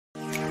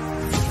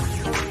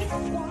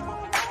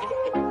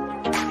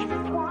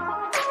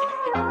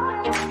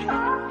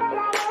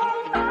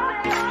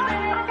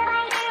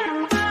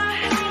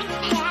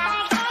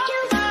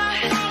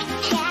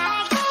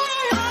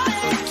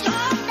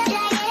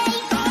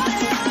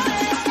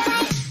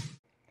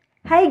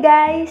Hi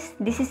guys!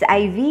 This is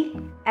Ivy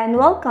and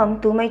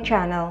welcome to my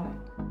channel.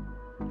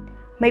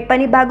 May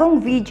panibagong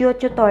video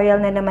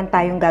tutorial na naman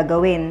tayong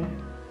gagawin.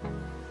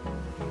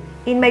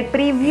 In my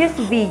previous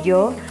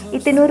video,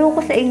 itinuro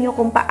ko sa inyo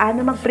kung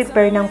paano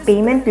mag-prepare ng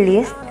payment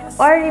list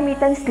or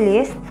remittance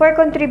list for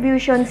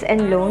contributions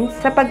and loans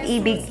sa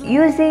Pag-IBIG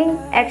using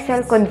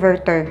Excel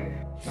converter.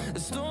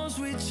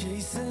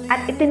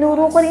 At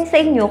itinuro ko rin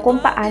sa inyo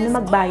kung paano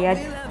magbayad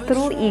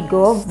through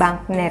EGov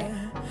banknet.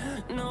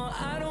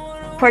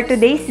 For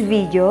today's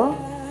video,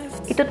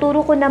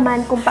 ituturo ko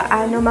naman kung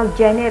paano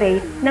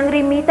mag-generate ng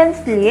remittance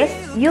list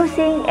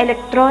using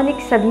Electronic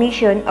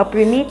Submission of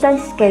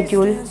Remittance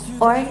Schedule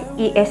or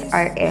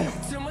eSRS.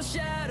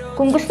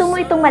 Kung gusto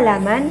mo itong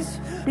malaman,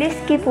 please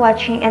keep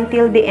watching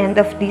until the end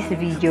of this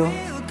video.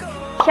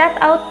 Shout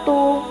out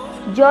to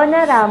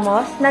Jonah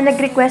Ramos na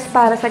nag-request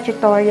para sa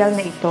tutorial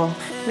na ito.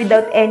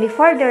 Without any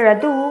further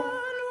ado,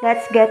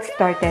 let's get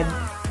started.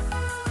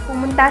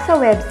 Pumunta sa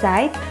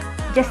website,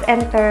 just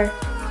enter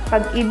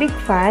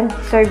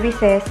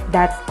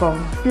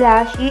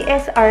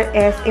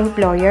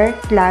pagibigfundservices.com/eSRSemployer/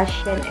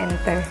 then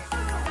enter.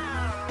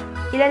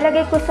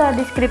 Ilalagay ko sa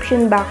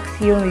description box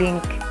yung link.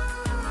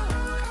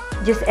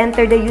 Just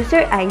enter the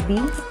user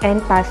ID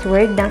and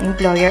password ng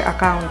employer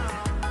account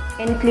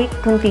and click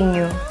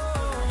continue.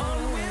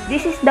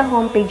 This is the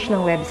homepage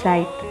ng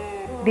website.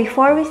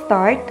 Before we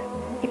start,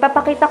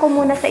 ipapakita ko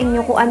muna sa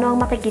inyo kung ano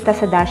ang makikita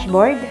sa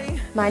dashboard,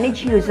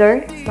 manage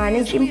user,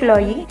 manage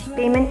employee,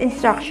 payment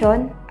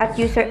instruction, at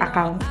user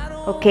account.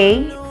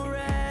 Okay?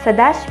 Sa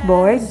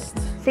dashboard,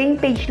 same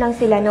page lang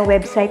sila ng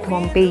website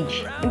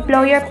homepage.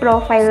 Employer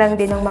profile lang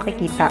din ang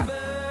makikita.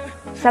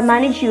 Sa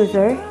manage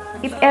user,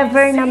 if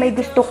ever na may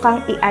gusto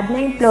kang i-add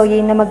na employee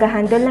na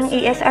mag-handle ng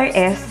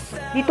eSRS,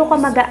 dito ka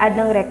mag-a-add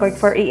ng record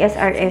for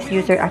eSRS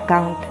user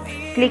account.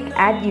 Click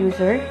add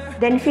user,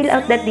 then fill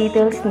out the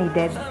details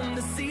needed.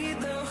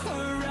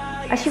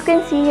 As you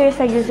can see here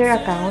sa user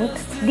account,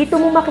 dito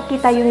mo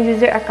makikita yung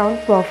user account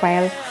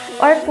profile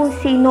or kung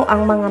sino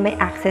ang mga may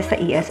access sa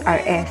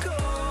eSRS.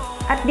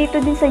 At dito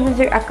din sa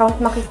user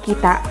account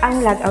makikita ang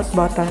logout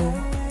button.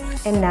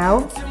 And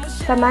now,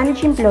 sa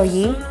manage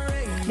employee,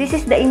 this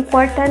is the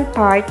important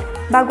part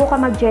bago ka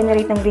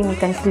mag-generate ng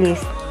remittance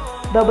list.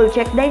 Double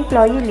check the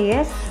employee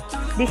list.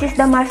 This is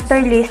the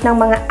master list ng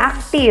mga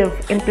active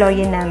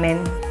employee namin.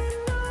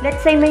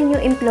 Let's say may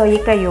new employee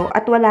kayo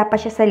at wala pa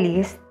siya sa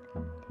list,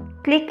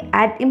 click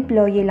add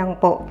employee lang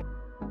po.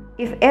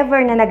 If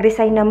ever na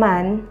nag-resign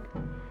naman,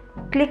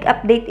 click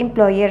update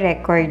employee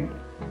record.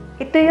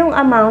 Ito yung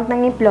amount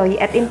ng employee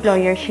at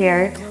employer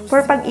share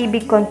for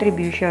Pag-IBIG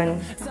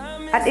contribution.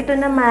 At ito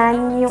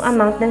naman yung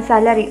amount ng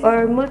salary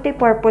or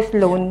multipurpose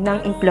loan ng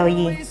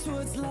employee.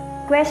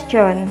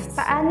 Question: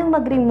 paano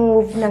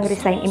mag-remove ng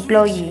resign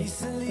employee?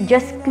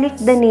 Just click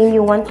the name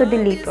you want to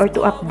delete or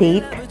to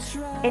update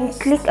and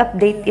click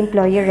update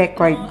employee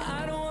record.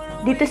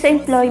 Dito sa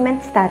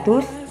employment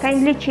status,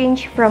 kindly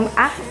change from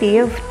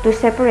active to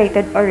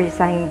separated or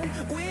resigned.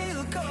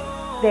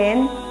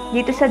 Then,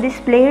 dito sa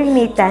display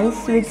remittance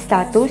with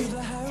status,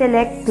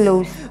 select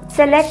close.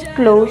 Select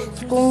close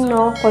kung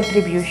no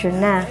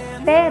contribution na.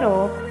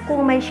 Pero,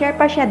 kung may share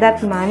pa siya that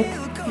month,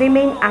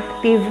 remain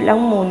active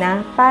lang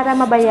muna para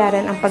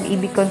mabayaran ang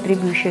Pag-IBIG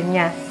contribution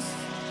niya.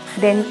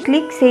 Then,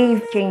 click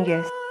save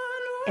changes.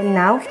 And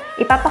now,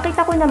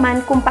 ipapakita ko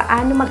naman kung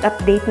paano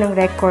mag-update ng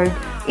record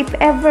if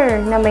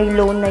ever na may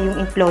loan na yung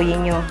employee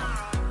nyo.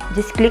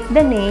 Just click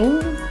the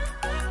name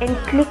and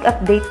click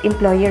update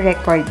employee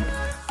record.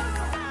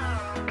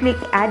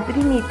 Click add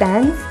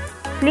remittance,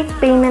 click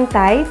payment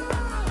type,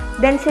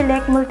 then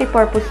select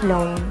multipurpose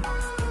loan.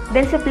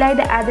 Then supply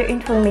the other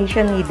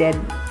information needed.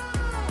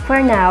 For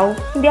now,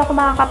 hindi ako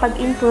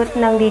makakapag-input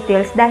ng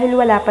details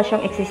dahil wala pa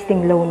siyang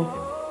existing loan.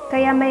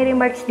 Kaya may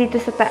remarks dito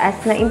sa taas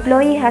na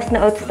employee has no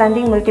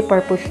outstanding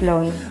multipurpose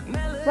loan.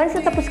 Once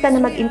natapos ka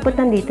na mag-input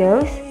ng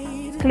details,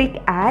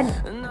 click add.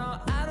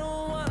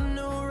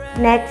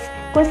 Next,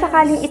 kung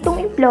sakaling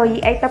itong employee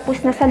ay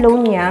tapos na sa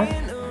loan niya,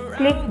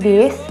 click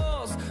this,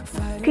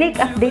 click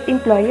update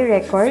employee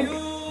record,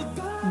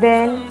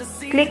 then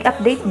click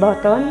update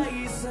button,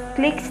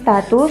 click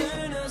status,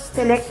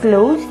 select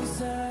close,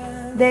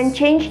 then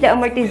change the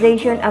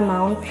amortization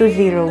amount to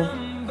 0.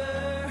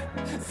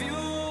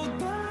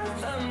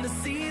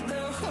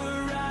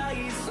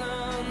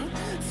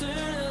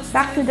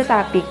 Back to the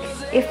topic.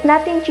 If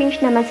nothing changed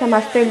naman sa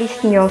master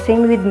list nyo,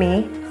 same with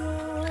me,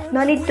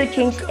 no need to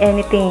change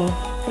anything.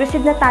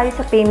 Proceed na tayo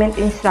sa payment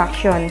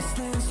instruction.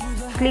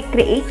 Click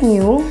create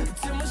new,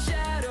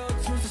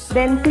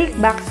 then click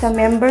back sa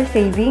member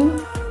saving,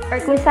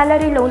 or kung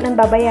salary loan ang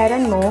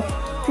babayaran mo,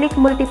 click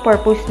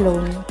multipurpose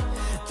loan.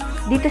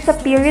 Dito sa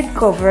period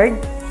covered,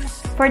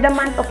 for the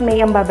month of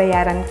May ang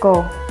babayaran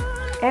ko.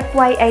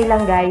 FYI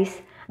lang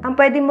guys, ang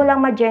pwede mo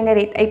lang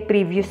ma-generate ay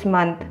previous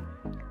month.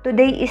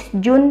 Today is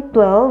June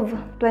 12,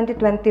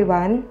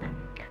 2021.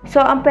 So,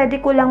 ang pwede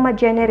ko lang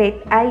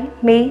ma-generate ay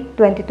May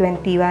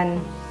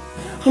 2021.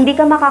 Hindi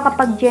ka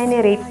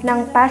makakapag-generate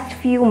ng past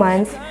few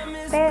months,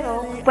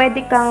 pero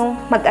pwede kang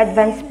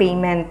mag-advance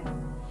payment.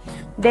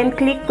 Then,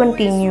 click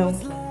continue.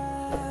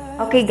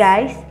 Okay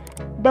guys,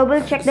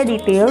 double check the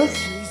details.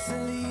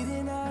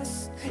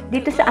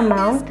 Dito sa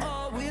amount,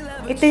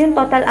 ito yung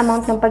total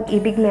amount ng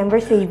Pag-IBIG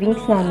member savings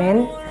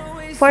namin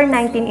for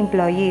 19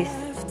 employees.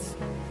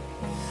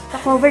 Sa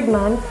covered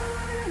month,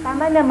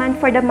 tama naman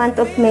for the month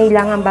of May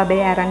lang ang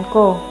babayaran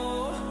ko.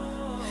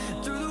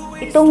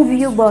 Itong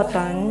view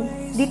button,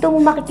 dito mo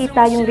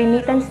makikita yung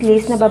remittance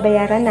list na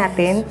babayaran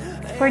natin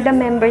for the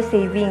member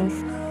savings.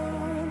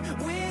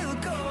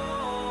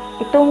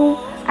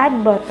 Itong add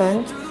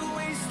button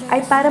ay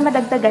para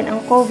madagdagan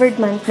ang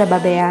covered month na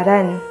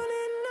babayaran.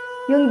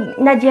 Yung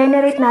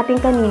na-generate natin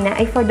kanina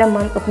ay for the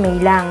month of May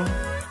lang.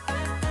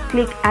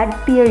 Click add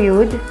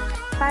period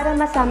para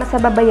masama sa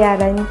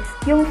babayaran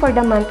yung for the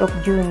month of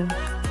June.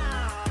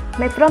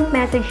 May prompt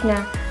message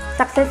na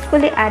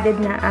successfully added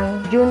na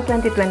ang June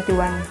 2021.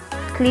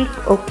 Click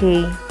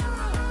OK.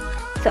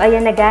 So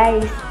ayan na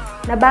guys,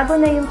 nabago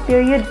na yung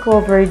period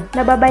covered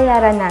na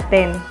babayaran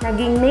natin.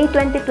 Naging May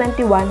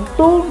 2021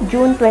 to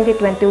June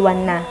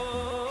 2021 na.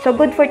 So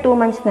good for 2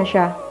 months na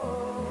siya.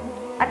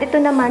 At ito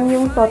naman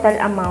yung total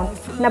amount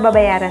na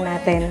babayaran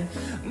natin.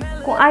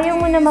 Kung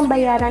ayaw mo naman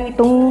bayaran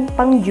itong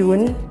pang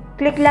June,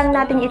 click lang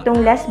natin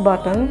itong less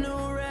button.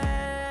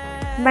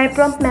 May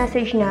prompt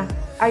message na,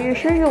 are you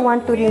sure you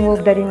want to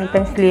remove the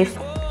remittance list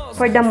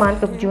for the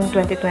month of June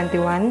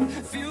 2021?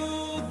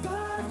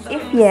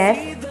 If yes,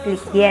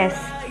 click yes.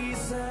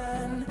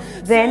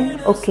 Then,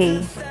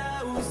 okay.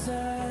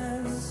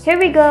 Here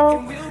we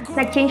go!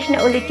 Nag-change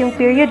na ulit yung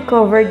period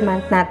covered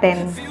month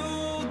natin.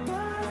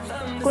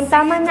 Kung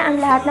tama na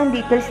ang lahat ng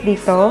details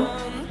dito,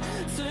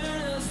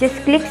 just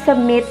click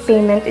Submit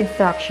Payment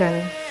Instruction.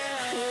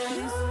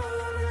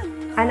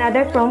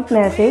 Another prompt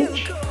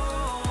message,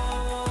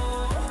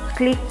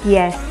 click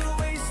Yes.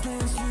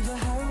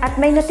 At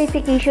may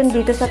notification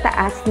dito sa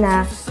taas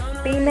na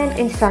Payment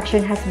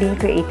Instruction has been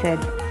created.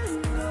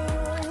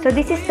 So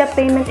this is the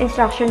payment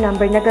instruction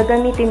number na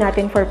gagamitin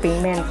natin for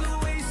payment.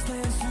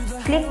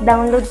 Click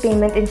Download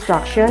Payment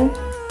Instruction.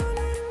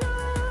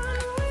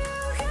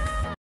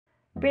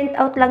 Print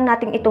out lang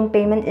natin itong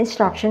payment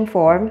instruction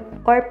form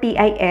or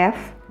PIF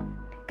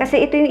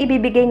kasi ito yung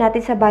ibibigay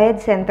natin sa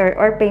bayad center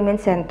or payment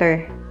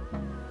center.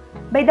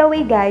 By the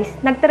way guys,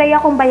 nagtry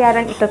akong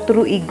bayaran ito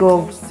through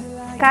EGov.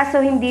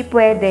 Kaso hindi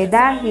pwede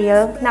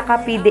dahil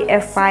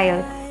naka-PDF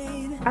file.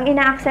 Ang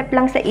ina-accept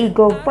lang sa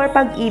EGov for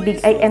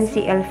Pag-IBIG ay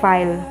MCL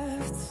file.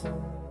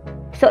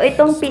 So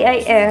itong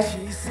PIF,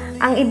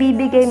 ang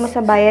ibibigay mo sa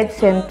bayad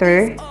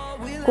center,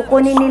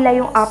 kukunin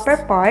nila yung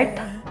upper part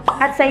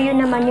at sa iyo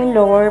naman yung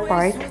lower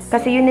part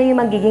kasi yun na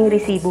yung magiging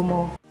resibo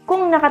mo.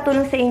 Kung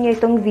nakatulong sa inyo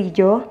itong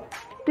video,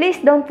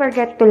 please don't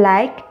forget to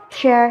like,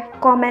 share,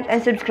 comment,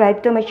 and subscribe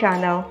to my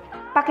channel.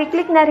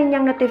 Pakiclick na rin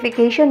yung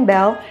notification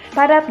bell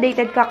para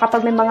updated ka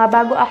kapag may mga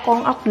bago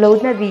akong upload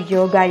na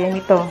video gaya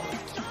nito.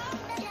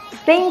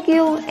 Thank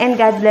you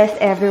and God bless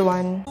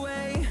everyone.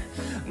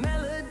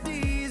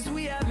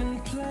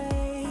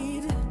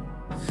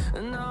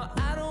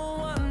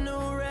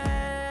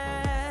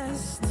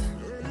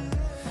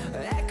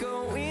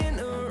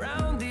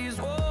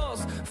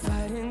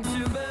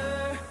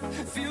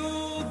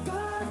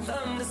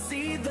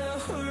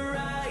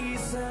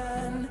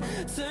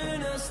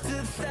 Turn us to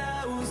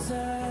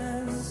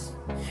thousands,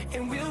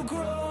 and we'll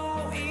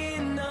grow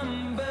in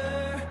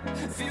number.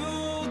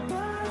 Fuel